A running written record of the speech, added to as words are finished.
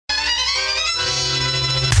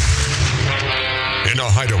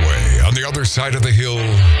hideaway on the other side of the hill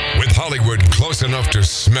with Hollywood close enough to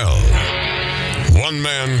smell. One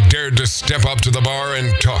man dared to step up to the bar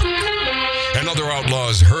and talk, and other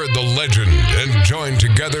outlaws heard the legend and joined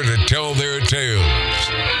together to tell their tales.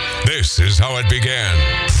 This is how it began.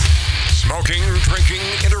 Smoking, drinking,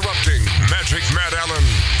 interrupting. Magic Matt Allen.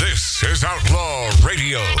 This is Outlaw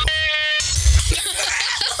Radio.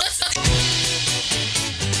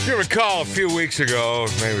 If you recall, a few weeks ago,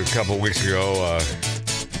 maybe a couple weeks ago,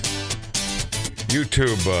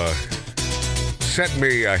 YouTube sent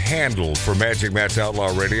me a handle for Magic Matt's Outlaw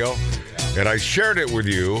Radio, and I shared it with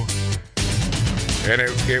you, and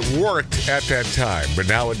it worked at that time, but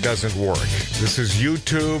now it doesn't work. This is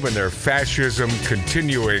YouTube and their fascism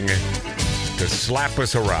continuing to slap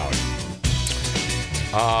us around.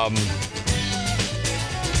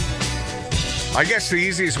 I guess the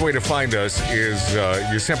easiest way to find us is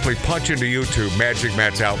you simply punch into YouTube Magic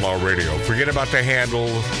Matt's Outlaw Radio. Forget about the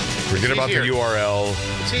handle. Forget about the URL.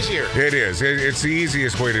 It's easier. It is. It's the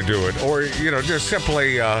easiest way to do it. Or, just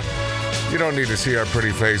simply, you don't need to see our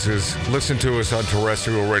pretty faces. Listen to us on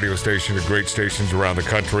terrestrial radio stations at great stations around the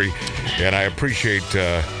country. And I appreciate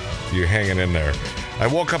you hanging in there. I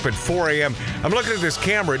woke up at 4 a.m. I'm looking at this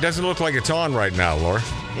camera. It doesn't look like it's on right now, Laura.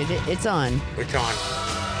 It's on. It's on.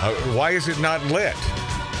 Why is it not lit?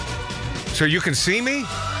 So you can see me?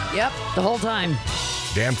 Yep, the whole time.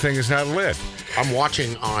 Damn thing is not lit. I'm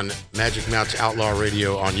watching on Magic Matt's Outlaw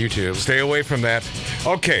Radio on YouTube. Stay away from that.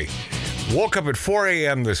 Okay. Woke up at 4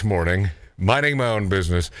 a.m. this morning, minding my own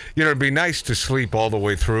business. It'd be nice to sleep all the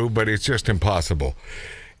way through, but it's just impossible.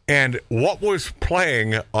 And what was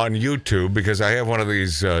playing on YouTube, because I have one of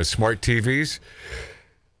these smart TVs,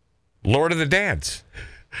 Lord of the Dance.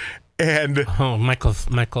 And Michael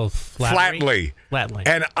Flatley.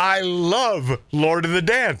 And I love Lord of the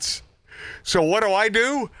Dance. So what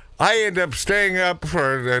do? I end up staying up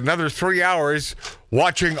for another 3 hours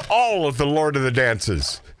watching all of the Lord of the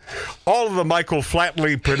Dances, all of the Michael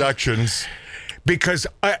Flatley productions, because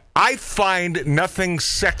I find nothing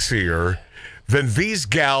sexier than these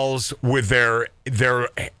gals with their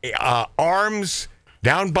arms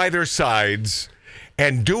down by their sides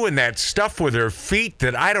and doing that stuff with their feet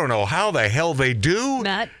that I don't know how the hell they do.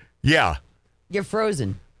 Matt? Yeah. You're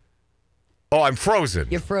frozen. Oh, I'm frozen.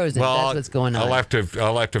 You're frozen. Well, that's what's going on. I'll have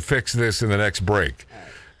to fix this in the next break.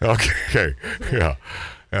 Okay. Yeah.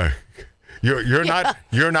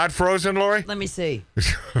 You're not frozen, Lori? Let me see.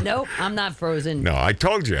 Nope, I'm not frozen. No, I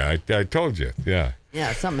told you. I told you. Yeah.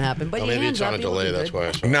 Yeah, something happened. But Maybe it's on a delay. That's why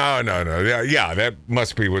I saw it. No. Yeah, that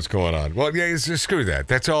must be what's going on. Well, yeah, screw that.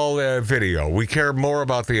 That's all video. We care more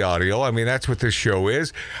about the audio. I mean, that's what this show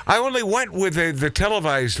is. I only went with the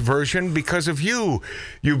televised version because of you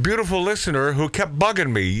beautiful listener who kept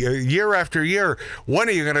bugging me year after year. When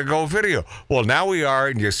are you going to go video? Well, now we are,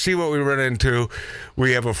 and you see what we run into.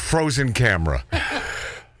 We have a frozen camera.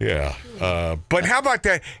 Yeah. But how about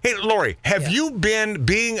that? Hey, Lori, have you been,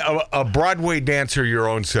 being a Broadway dancer your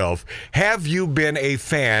own self, have you been a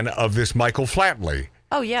fan of this Michael Flatley?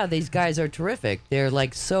 Oh, yeah, these guys are terrific. They're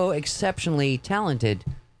like so exceptionally talented.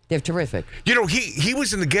 They're terrific. He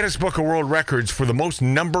was in the Guinness Book of World Records for the most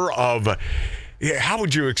number of... how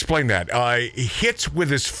would you explain that? Hits with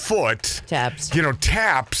his foot. Taps.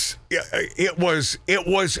 Taps. It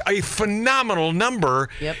was a phenomenal number.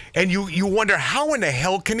 Yep. And you wonder, how in the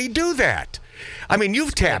hell can he do that? I mean,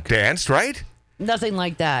 you've tap danced, right? Nothing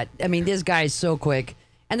like that. I mean, this guy is so quick.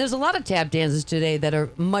 And there's a lot of tap dancers today that are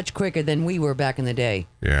much quicker than we were back in the day.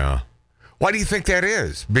 Yeah. Why do you think that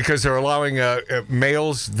is? Because they're allowing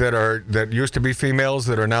males that used to be females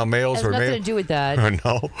that are now males? It has nothing to do with that.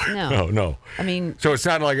 No. I mean, so it's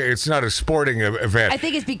not a sporting event. I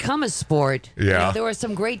think it's become a sport. Yeah. There were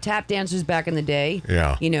some great tap dancers back in the day.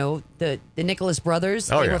 Yeah. The Nicholas brothers.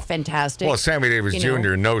 They were fantastic. Well, Sammy Davis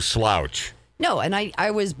Jr., no slouch. No, and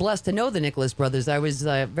I was blessed to know the Nicholas brothers. I was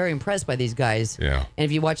very impressed by these guys. Yeah. And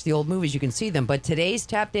if you watch the old movies, you can see them. But today's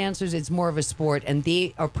tap dancers, it's more of a sport, and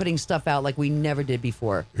they are putting stuff out like we never did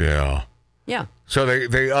before. Yeah. Yeah. So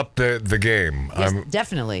they upped the game. Yes,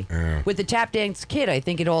 definitely. Yeah. With the Tap Dance Kid, I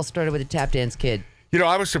think it all started with the Tap Dance Kid.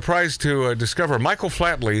 I was surprised to discover Michael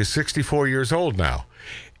Flatley is 64 years old now.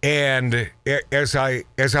 And as I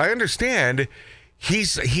understand... He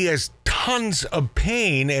has tons of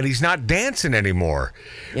pain and he's not dancing anymore.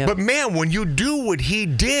 Yep. But man, when you do what he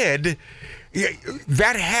did,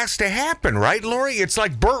 that has to happen, right, Lori? It's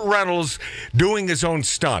like Burt Reynolds doing his own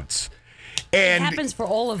stunts. And it happens for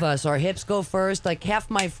all of us. Our hips go first. Like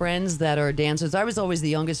half my friends that are dancers, I was always the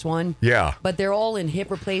youngest one. Yeah. But they're all in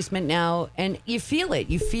hip replacement now. And you feel it.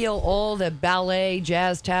 You feel all the ballet,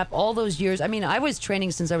 jazz, tap, all those years. I mean, I was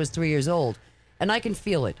training since I was 3 years old. and I can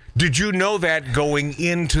feel it. Did you know that going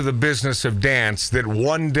into the business of dance that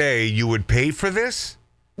one day you would pay for this?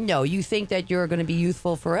 No, you think that you're going to be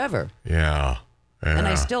youthful forever. Yeah. And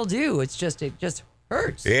I still do. It just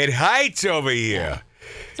hurts. It hurts over here.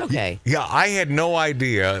 It's okay. Yeah, I had no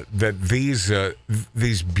idea that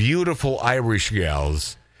these beautiful Irish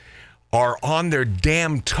gals are on their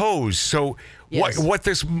damn toes. So Yes. what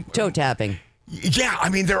this Toe tapping. Yeah, I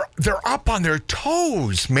mean they're up on their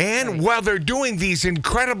toes, man, Right. while they're doing these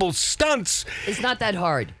incredible stunts. It's not that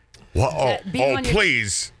hard. Well, being on your-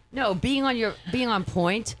 please. No, being on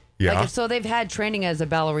point. Yeah. Like so they've had training as a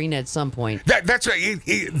ballerina at some point. That's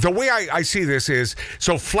the way I see this is,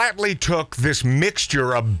 so Flatley took this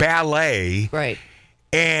mixture of ballet Right.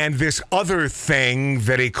 and this other thing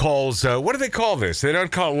that he calls, what do they call this? They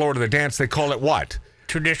don't call it Lord of the Dance, they call it what?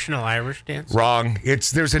 Traditional Irish dance. Wrong.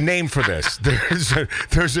 There's a name for this.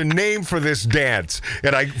 There's a name for this dance,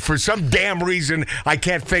 and for some damn reason I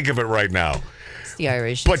can't think of it right now. It's the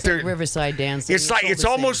Irish. But It's they're- like Riverside dancing. It's all it's the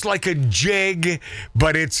same. almost like a jig,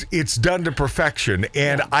 but it's done to perfection.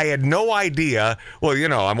 And I had no idea. Well,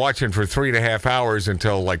 I'm watching for 3.5 hours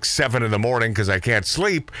until like 7 in the morning because I can't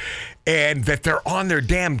sleep, and that they're on their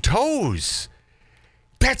damn toes.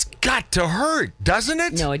 That's got to hurt, doesn't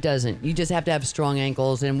it? No, it doesn't. You just have to have strong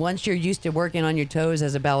ankles, and once you're used to working on your toes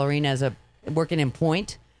as a ballerina, working in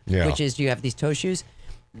point, Yeah. which is you have these toe shoes,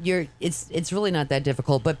 it's really not that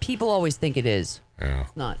difficult. But people always think it is. Yeah.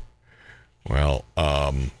 It's not. Well,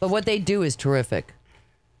 But what they do is terrific.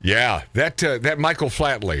 yeah, that Michael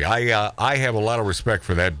Flatley, I have a lot of respect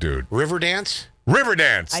for that dude. Riverdance?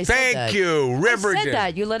 Riverdance. I said Thank that. you, I Riverdance. said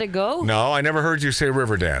that. You let it go. No, I never heard you say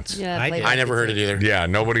Riverdance. Yeah, I play did. I that. never heard it either. Yeah,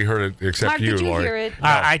 nobody heard it except Mark, you, did you Lori. hear it?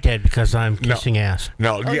 I did because I'm kissing ass.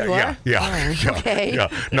 No, Oh, yeah, you are? yeah. Oh, okay. Yeah.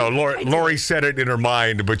 No, Lori said it in her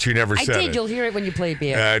mind, but she never I said did. it. You'll hear it when you play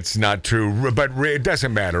beer. It's not true, but it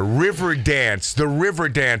doesn't matter. Riverdance, the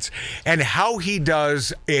Riverdance, and how he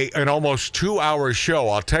does an almost 2-hour show.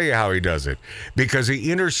 I'll tell you how he does it, because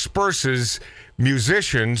he intersperses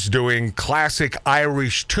musicians doing classic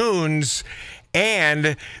Irish tunes,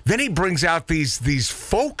 and then he brings out these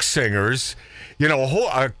folk singers.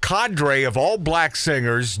 A cadre of all black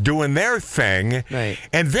singers doing their thing. Right.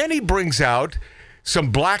 And then he brings out some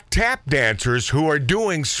black tap dancers who are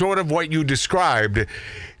doing sort of what you described,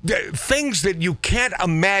 things that you can't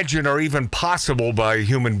imagine are even possible by a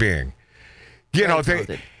human being.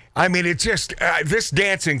 Talented. It's just this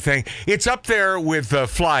dancing thing, it's up there with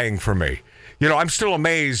flying for me. I'm still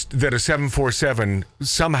amazed that a 747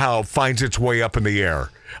 somehow finds its way up in the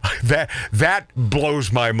air. That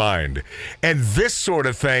blows my mind. And this sort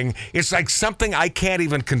of thing, it's like something I can't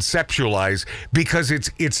even conceptualize because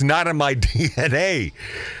it's not in my DNA.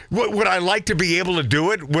 Would I like to be able to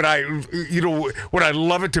do it? Would I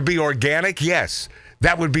love it to be organic? Yes.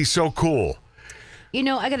 That would be so cool.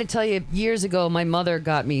 I got to tell you, years ago, my mother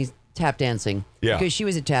got me tap dancing. Yeah. Because she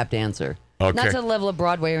was a tap dancer. Okay. Not to the level of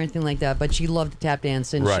Broadway or anything like that, but she loved to tap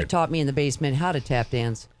dance, and she Right. taught me in the basement how to tap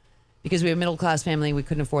dance. Because we were a middle-class family, we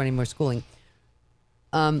couldn't afford any more schooling.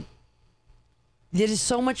 It is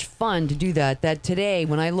so much fun to do that today,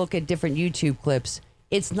 when I look at different YouTube clips,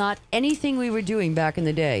 it's not anything we were doing back in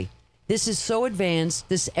the day. This is so advanced.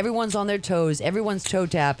 Everyone's on their toes. Everyone's toe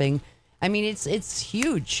tapping. I mean, it's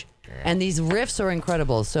huge. And these riffs are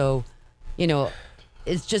incredible. So,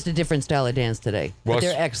 it's just a different style of dance today. Well, But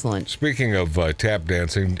they're excellent. Speaking of tap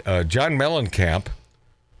dancing, John Mellencamp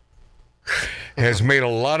has made a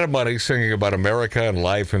lot of money singing about America and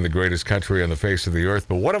life in the greatest country on the face of the earth.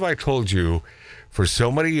 But what have I told you for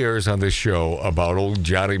so many years on this show about old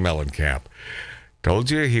Johnny Mellencamp? Told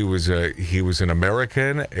you he was an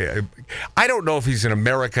American. I don't know if he's an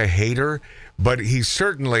America hater, but he's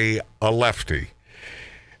certainly a lefty.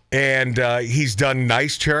 And he's done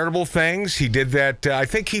nice charitable things. He did that. I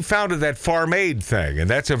think he founded that Farm Aid thing, and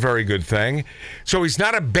that's a very good thing. So he's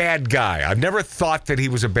not a bad guy. I've never thought that he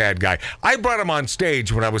was a bad guy. I brought him on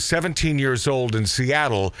stage when I was 17 years old in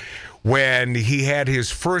Seattle when he had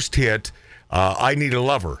his first hit, I Need a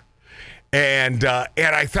Lover. And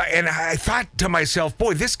I thought to myself,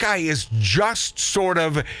 boy, this guy is just sort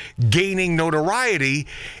of gaining notoriety.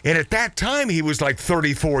 And at that time, he was like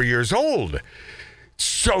 34 years old.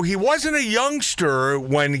 So he wasn't a youngster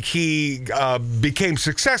when he became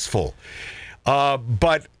successful.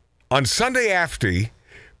 But on Sunday afternoon,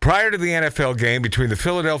 prior to the NFL game between the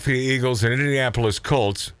Philadelphia Eagles and Indianapolis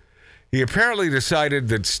Colts, he apparently decided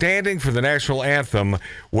that standing for the national anthem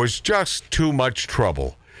was just too much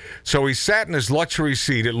trouble. So he sat in his luxury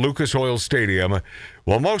seat at Lucas Oil Stadium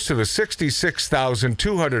while most of the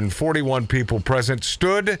 66,241 people present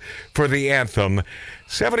stood for the anthem.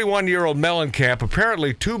 71-year-old Mellencamp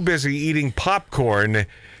apparently too busy eating popcorn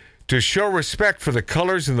to show respect for the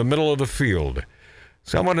colors in the middle of the field.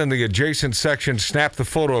 Someone in the adjacent section snapped the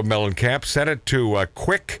photo of Mellencamp, sent it to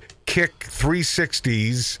Quick Kick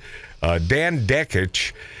 360's Dan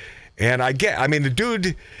Dekich. And the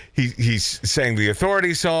dude, he's saying the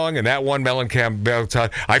Authority song, and that one Mellencamp,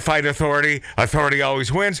 I fight authority, authority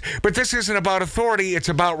always wins. But this isn't about authority, it's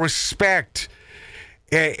about respect.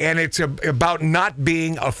 And it's about not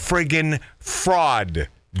being a friggin' fraud,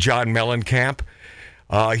 John Mellencamp.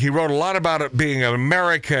 He wrote a lot about it being an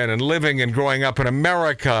American and living and growing up in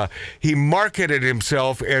America. He marketed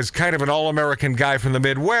himself as kind of an all-American guy from the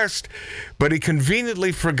Midwest, but he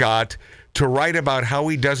conveniently forgot to write about how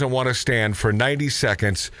he doesn't want to stand for 90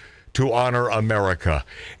 seconds to honor America.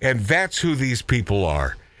 And that's who these people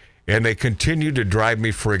are. And they continue to drive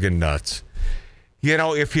me friggin' nuts. You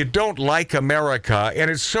know, if you don't like America, and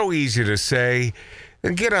it's so easy to say,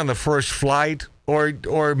 then get on the first flight or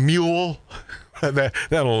mule.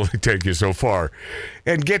 That'll only take you so far.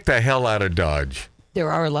 And get the hell out of Dodge. There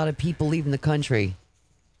are a lot of people leaving the country.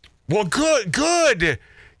 Well, good.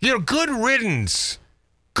 You know, good riddance.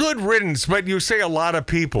 Good riddance, but you say a lot of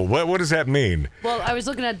people. What does that mean? Well, I was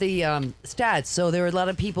looking at the stats, so there are a lot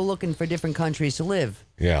of people looking for different countries to live.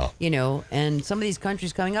 Yeah. You know, and some of these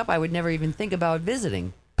countries coming up, I would never even think about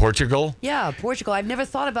visiting. Portugal? Yeah, Portugal. I've never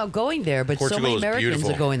thought about going there, but Portugal so many is Americans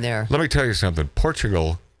beautiful. are going there. Let me tell you something.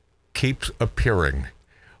 Portugal keeps appearing.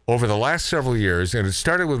 Over the last several years, and it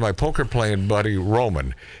started with my poker playing buddy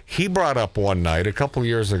Roman. He brought up one night a couple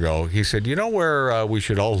years ago, he said, you know where we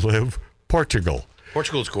should all live? Portugal.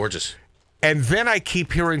 Portugal's gorgeous. And then I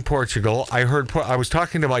keep hearing Portugal. I was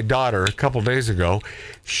talking to my daughter a couple days ago.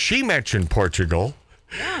 She mentioned Portugal.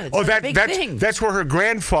 Yeah, it's a big thing. That's where her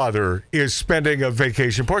grandfather is spending a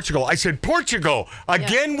vacation. Portugal. I said Portugal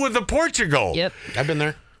again with the Portugal. Yep. I've been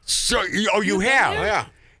there. So you have. Oh, yeah.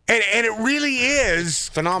 And it really is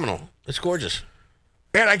Phenomenal. It's gorgeous.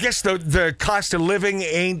 And I guess the cost of living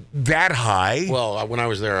ain't that high. Well, when I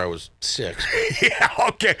was there, I was 6. Yeah,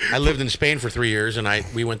 okay. I lived in Spain for 3 years, and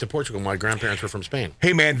we went to Portugal. My grandparents were from Spain.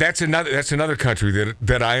 Hey, man, that's another country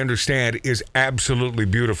that I understand is absolutely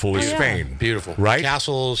beautiful. Is Spain Beautiful. right?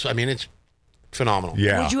 Castles. I mean, it's phenomenal.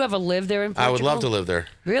 Yeah. Would you ever live there in Portugal? I would love to live there.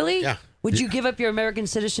 Really? Yeah. Would you give up your American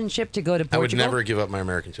citizenship to go to Portugal? I would never give up my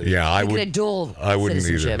American citizenship. Yeah, I You would. get a dual I wouldn't either.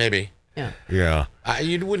 citizenship. Maybe. Yeah. Yeah.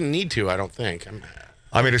 You wouldn't need to, I don't think.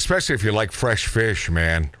 I mean, especially if you like fresh fish,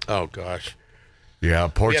 man. Oh, gosh. Yeah,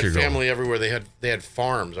 We Portugal. had family everywhere. They had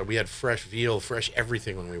farms. We had fresh veal, fresh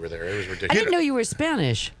everything when we were there. It was I ridiculous. didn't know you were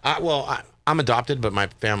Spanish. I'm adopted, but my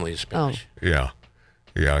family is Spanish. Yeah.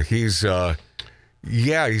 He's not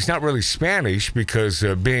really Spanish because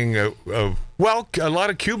being a lot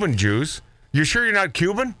of Cuban Jews. You sure you're not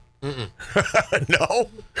Cuban? No.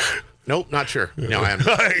 Nope, not sure. No, I am.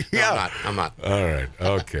 Yeah. No, I'm not. All right.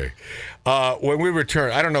 Okay. When we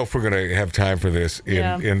return, I don't know if we're going to have time for this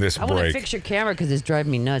in this I want to break. fix your camera because it's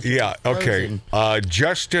driving me nuts. Yeah, It's okay. frozen.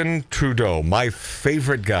 Justin Trudeau, my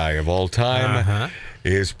favorite guy of all time,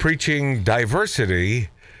 is preaching diversity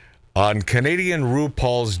on Canadian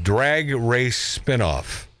RuPaul's Drag Race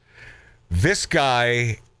spinoff. This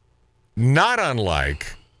guy, not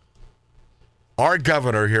unlike our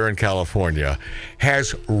governor here in California,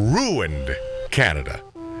 has ruined Canada.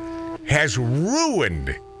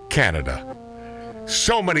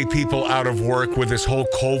 So many people out of work with this whole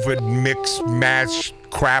COVID mix match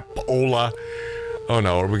crap-ola. Oh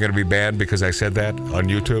no, are we going to be banned because I said that on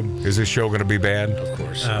YouTube? Is this show going to be banned? Of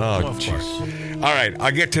course. Oh, jeez. All right,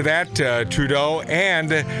 I'll get to that, Trudeau. And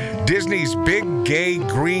Disney's big, gay,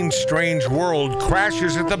 green, strange world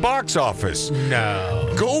crashes at the box office.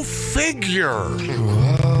 No. Go figure.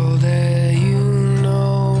 All that you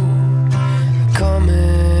know,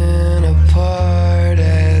 coming apart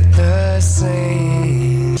at the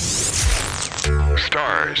seams.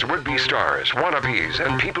 Stars, would-be stars, wannabes,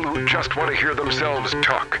 and people who just want to hear themselves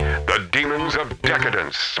talk. The demons of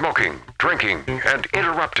decadence, smoking, drinking, and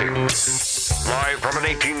interrupting. Live from an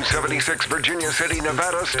 1876 Virginia City,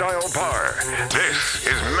 Nevada-style bar, this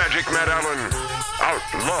is Magic Matt Allen,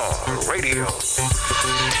 Outlaw Radio.